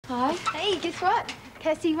Hi. Hey, guess what?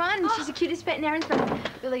 Cassie won. She's the cutest pet in Erinsborough.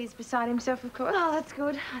 Billy is beside himself, of course. Oh, that's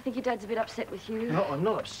good. I think your dad's a bit upset with you. No, I'm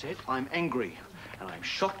not upset. I'm angry. And I'm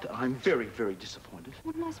shocked and I'm very, very disappointed.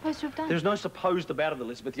 What am I supposed to have done? There's no supposed about it,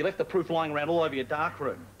 Elizabeth. You left the proof lying around all over your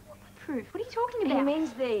darkroom. Proof? What are you talking about? He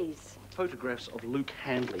means these. Photographs of Luke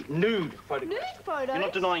Handley. Nude photographs. Nude photos? You're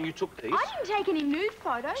not denying you took these? I didn't take any nude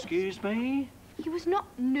photos. Excuse me? He was not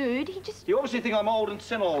nude. He just... You obviously think I'm old and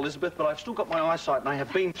senile, Elizabeth, but I've still got my eyesight and I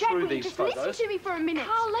have been through these just photos. listen to me for a minute.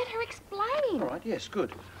 Carl, let her explain. All right, yes,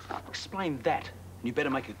 good. Explain that. And you better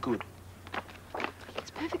make it good. It's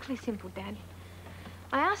perfectly simple, Dad.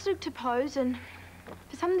 I asked Luke to pose, and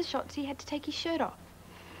for some of the shots, he had to take his shirt off.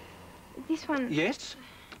 This one... Yes?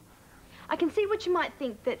 I can see what you might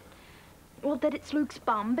think, that... Well, that it's Luke's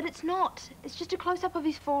bum, but it's not. It's just a close-up of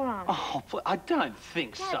his forearm. Oh, I don't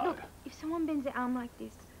think Dad, so. Look, if someone bends their arm like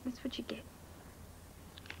this, that's what you get.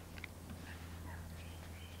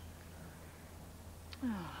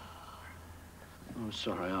 I'm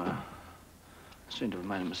sorry, I seem to have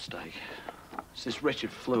made a mistake. It's this wretched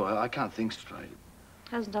flu. I can't think straight.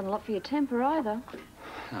 Hasn't done a lot for your temper either.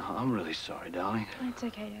 No, I'm really sorry, darling. It's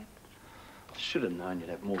okay, Dad. I should have known you'd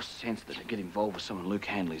have more sense than to get involved with someone Luke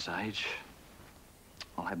Handley's age.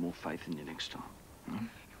 I'll have more faith in you next time. Hmm?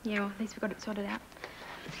 Yeah, well, at least we got it sorted out.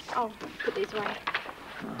 I'll put these away.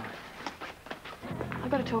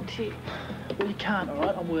 I've got to talk to you. Well, you can't, all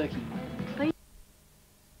right? I'm working.